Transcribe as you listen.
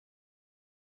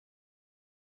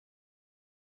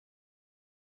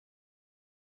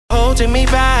holding me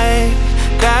back,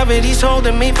 gravity's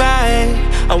holding me back.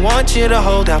 I want you to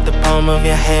hold out the palm of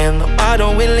your hand. Why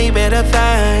don't we leave it at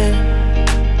that?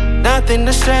 Nothing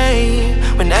to say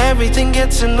when everything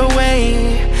gets in the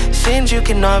way. Sins you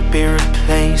cannot be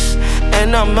replaced,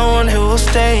 and I'm the one who will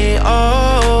stay.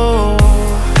 Oh,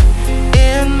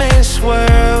 in this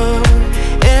world,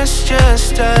 it's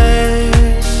just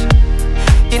us.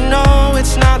 You know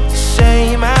it's not the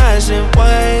same as it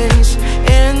was.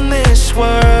 In this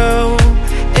world,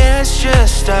 it's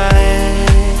just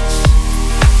us.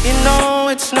 You know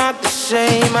it's not the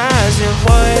same as it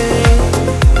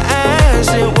was. As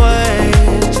it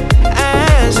was.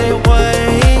 As it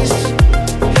was.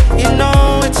 You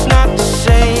know it's not the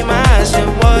same as it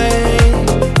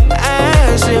was.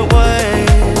 As it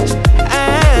was.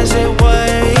 As it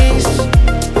was.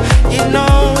 You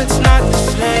know it's not the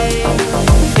same.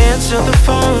 Answer the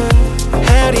phone.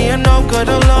 Harry, you're no good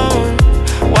alone.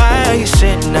 Why are you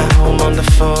sitting at home on the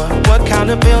floor? What kind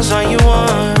of bills are you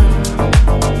on?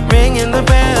 Ringing the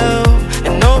bell,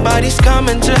 and nobody's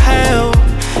coming to help.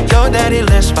 Your daddy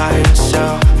lives by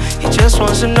himself. He just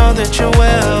wants to know that you're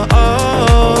well.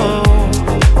 Oh,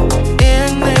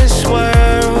 in this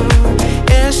world,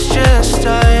 it's just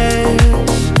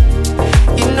us.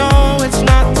 You know it's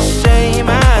not the same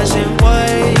as it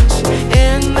was.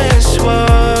 In this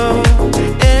world,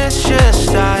 it's just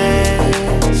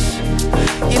us.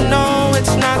 You know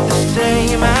it's not the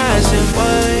same as it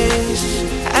was.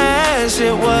 As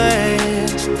it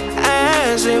was.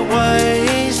 As it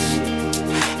was.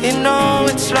 You know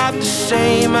it's not the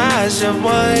same as it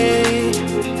was.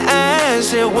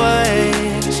 As it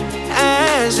was.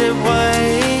 As it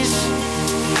was.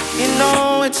 You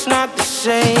know it's not the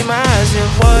same as it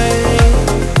was.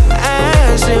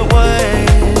 As it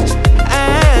was.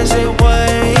 As it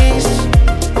was.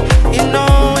 You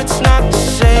know it's not the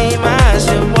same as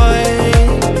it was.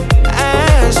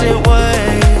 As it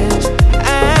was.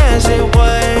 As it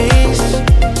was.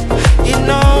 You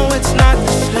know it's not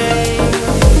the same.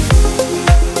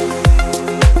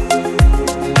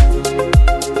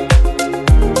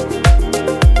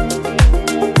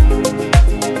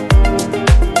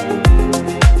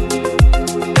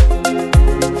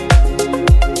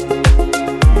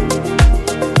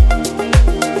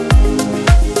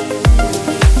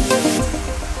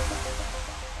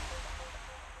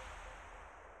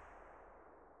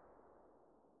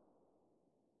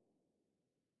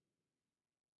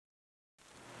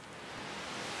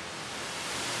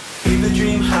 Leave a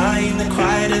dream high in the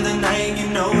quiet of the night. You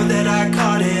know that I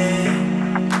caught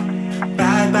it.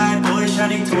 Bad, bad boy,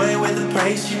 shiny toy with a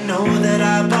price. You know that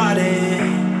I bought it.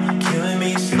 Killing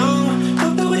me slow,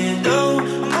 out the window.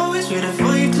 I'm always waiting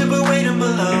for you to be waiting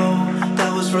below.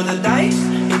 That was for the dice,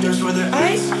 angels for their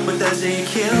eyes. But does it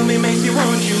kill me, makes me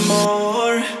want you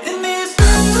more. And it's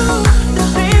true, the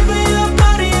shape of your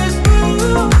body is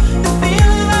true. The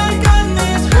feeling I got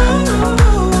is true.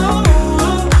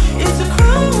 It's a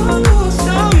cruel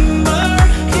summer,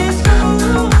 it's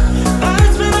true.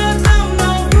 Vibes when I tell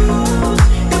no rules.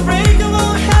 You're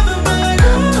breakable heaven, but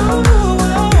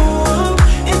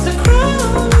it's a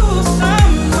cruel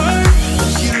summer.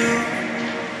 You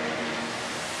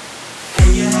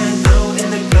hang your head low in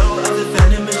the glow of the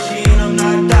vending machine. I'm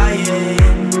not dying.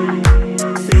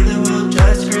 Say the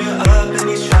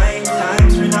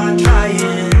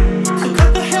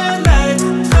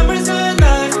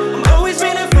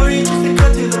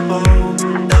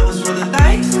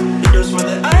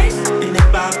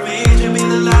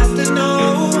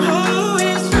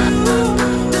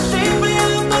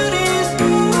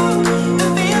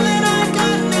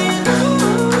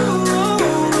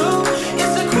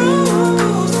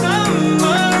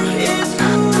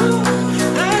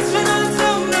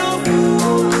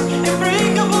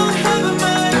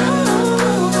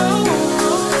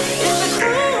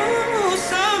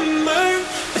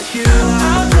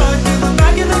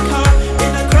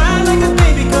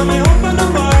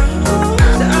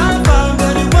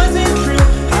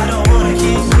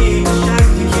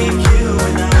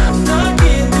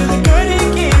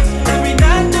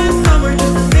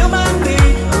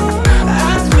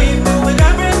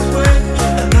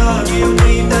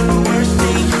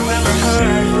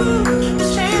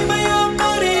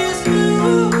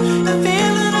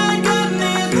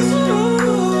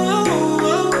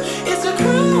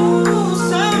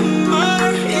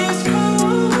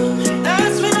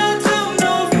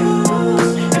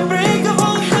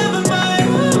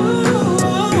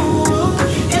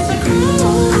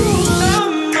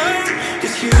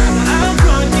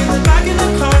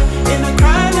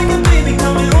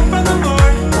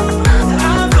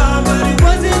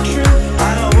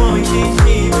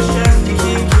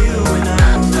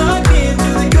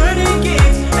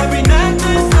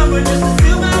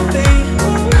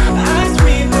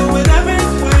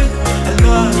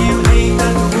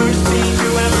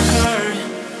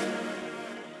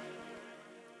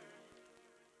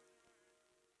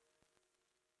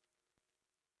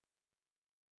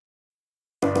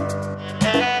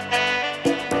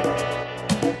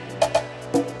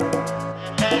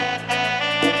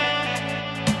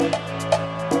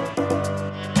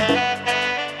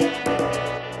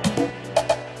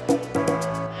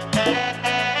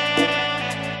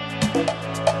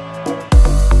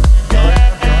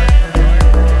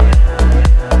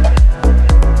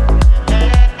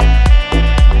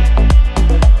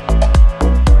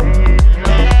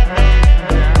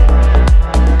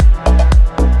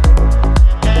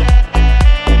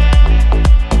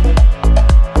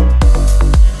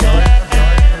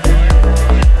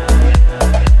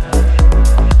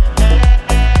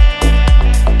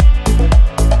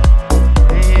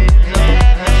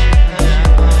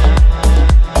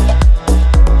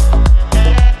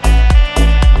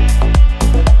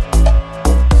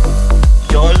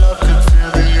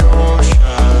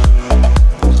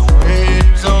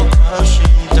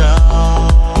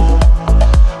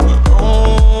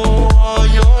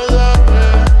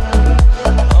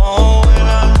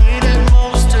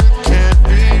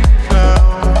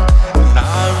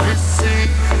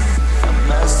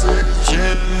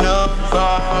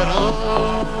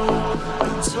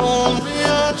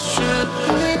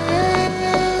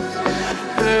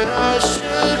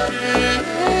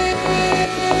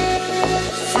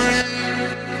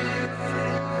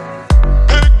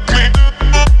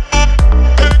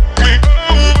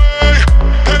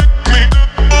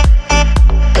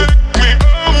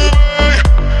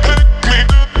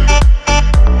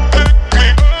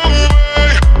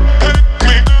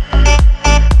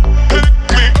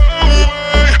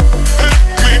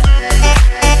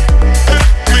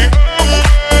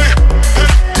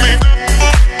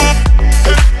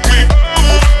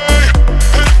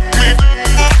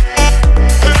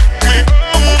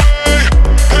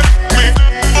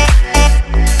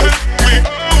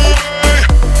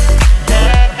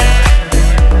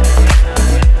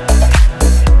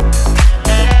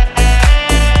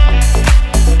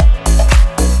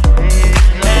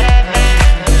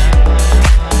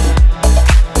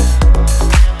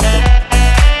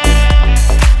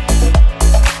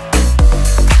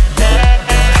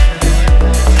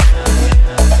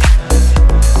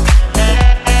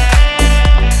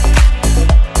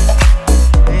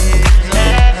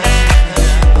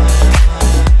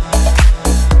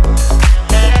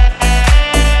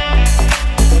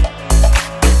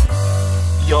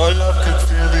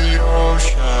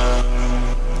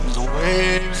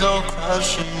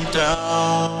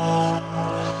down.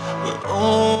 But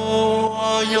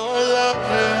oh, your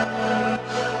loving,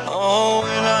 oh,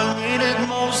 when I need it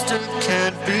most, it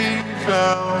can't be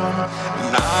found.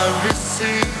 And I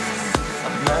received a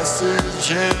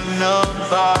message in a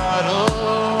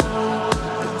bottle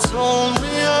that told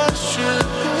me I should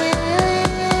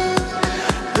leave,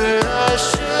 that I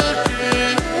should be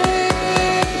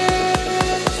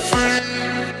free.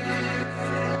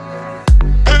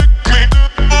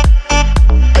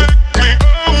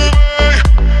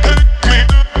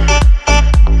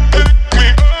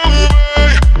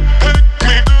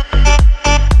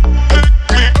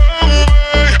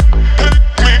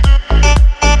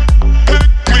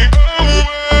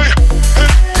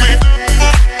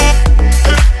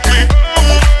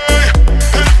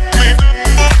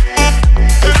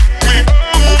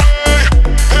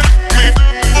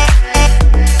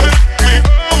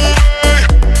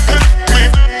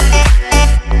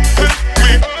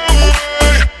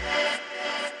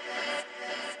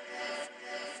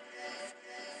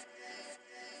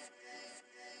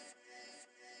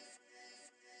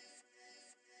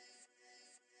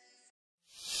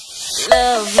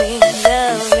 Love me,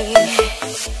 love me,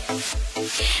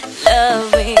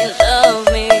 love me, love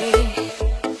me,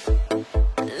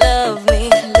 love me,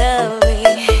 love me,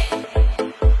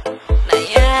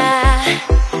 Maya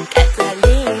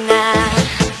Catalina.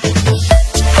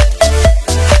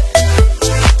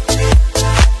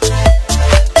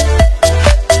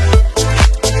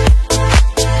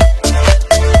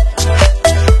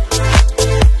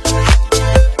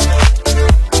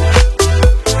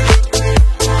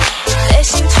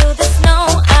 Dashing through the snow,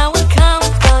 I will come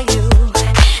for you.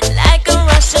 Like a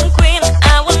Russian queen,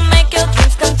 I will make your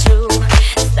dreams come true.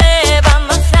 Stay by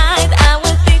my side, I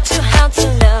will teach you how to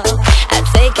love. I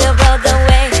take you all the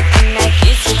way, and I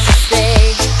kiss you to stay.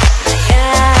 Maya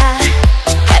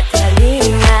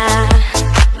Catalina,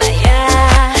 Maya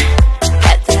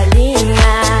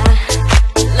Catalina.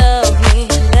 Love me,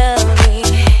 love me,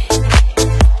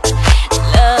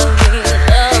 love me,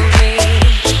 love me.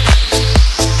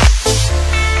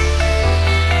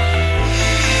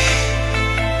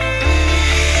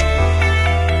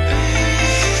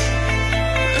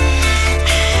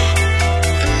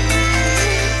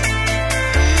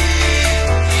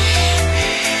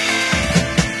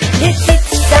 Летит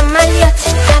самолет,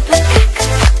 таблеток.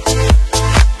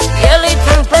 Я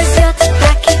летом пойдет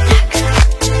так и так.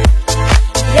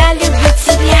 Я люблю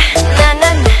тебя,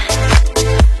 на-на-на.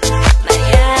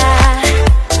 Моя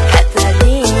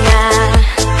Каталина.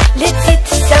 Летит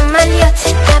самолет,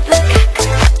 таблеток.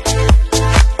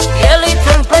 Я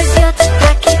летом пойдет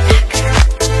так и так.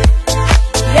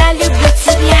 Я люблю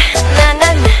тебя,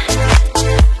 на-на-на.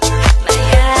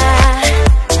 Моя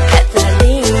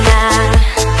Каталина.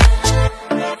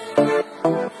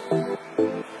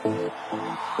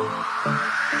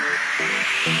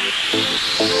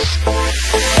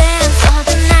 Dance all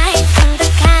the night in the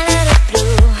Canada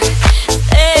blue.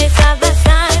 Stay side by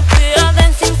side, we are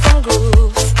dancing some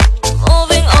grooves.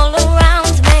 Moving all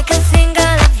around, make a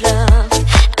single of love.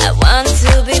 I want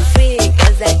to be free,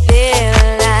 cause I feel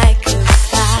like a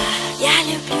star. Я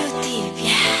люблю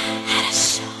тебя,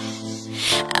 хорошо.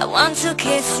 I want to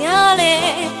kiss your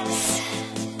lips.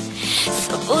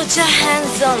 So put your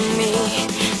hands on me.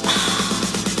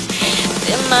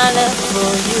 Feel my love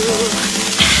for you.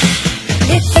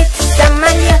 Летит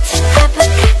самолет,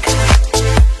 таблеток.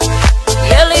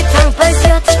 Я летом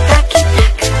пойдет так и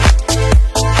так.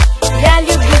 Я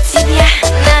люблю тебя,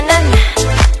 на-на-на.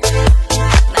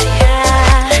 Моя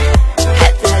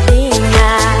Каталина.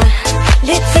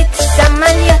 Летит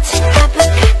самолет,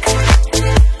 таблеток.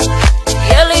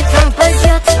 Я летом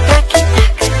пойдет так и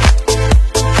так.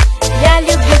 Я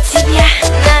люблю тебя,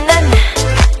 на-на-на.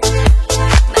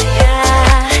 Моя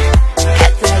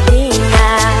Каталина.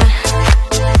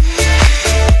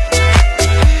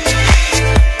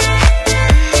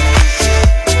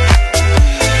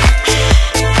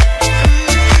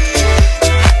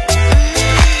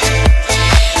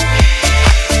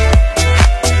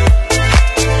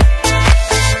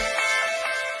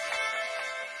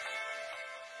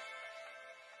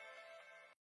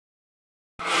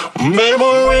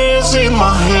 Memories in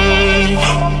my head,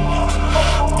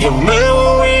 your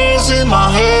memories in my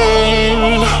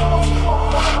head.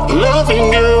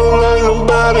 Loving you like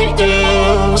nobody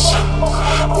else.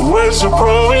 Where's the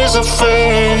promise of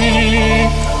fate?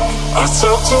 I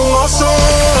talk to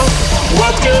myself,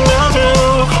 what can I do?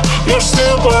 You're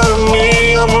still part of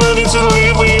me, I'm ready to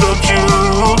leave without you.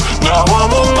 Now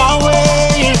I'm on my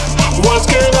way, what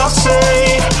can I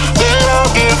say? That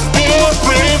I'll give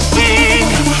everything,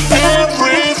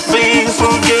 everything,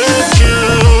 forget you.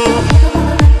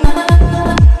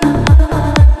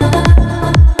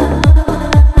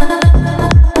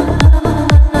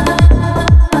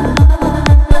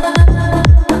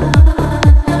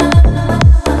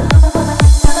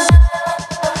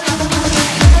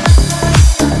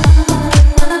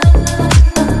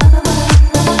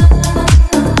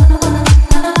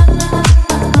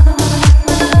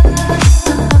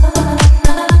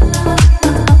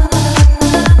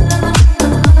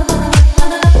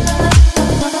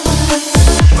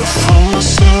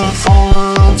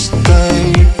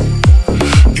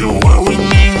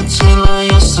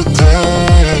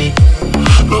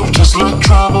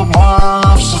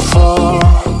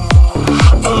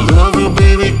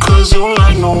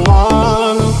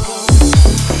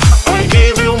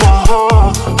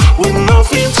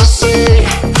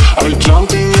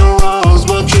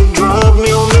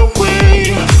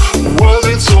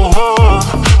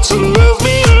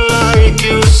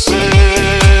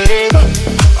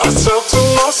 Talk to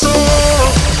my soul.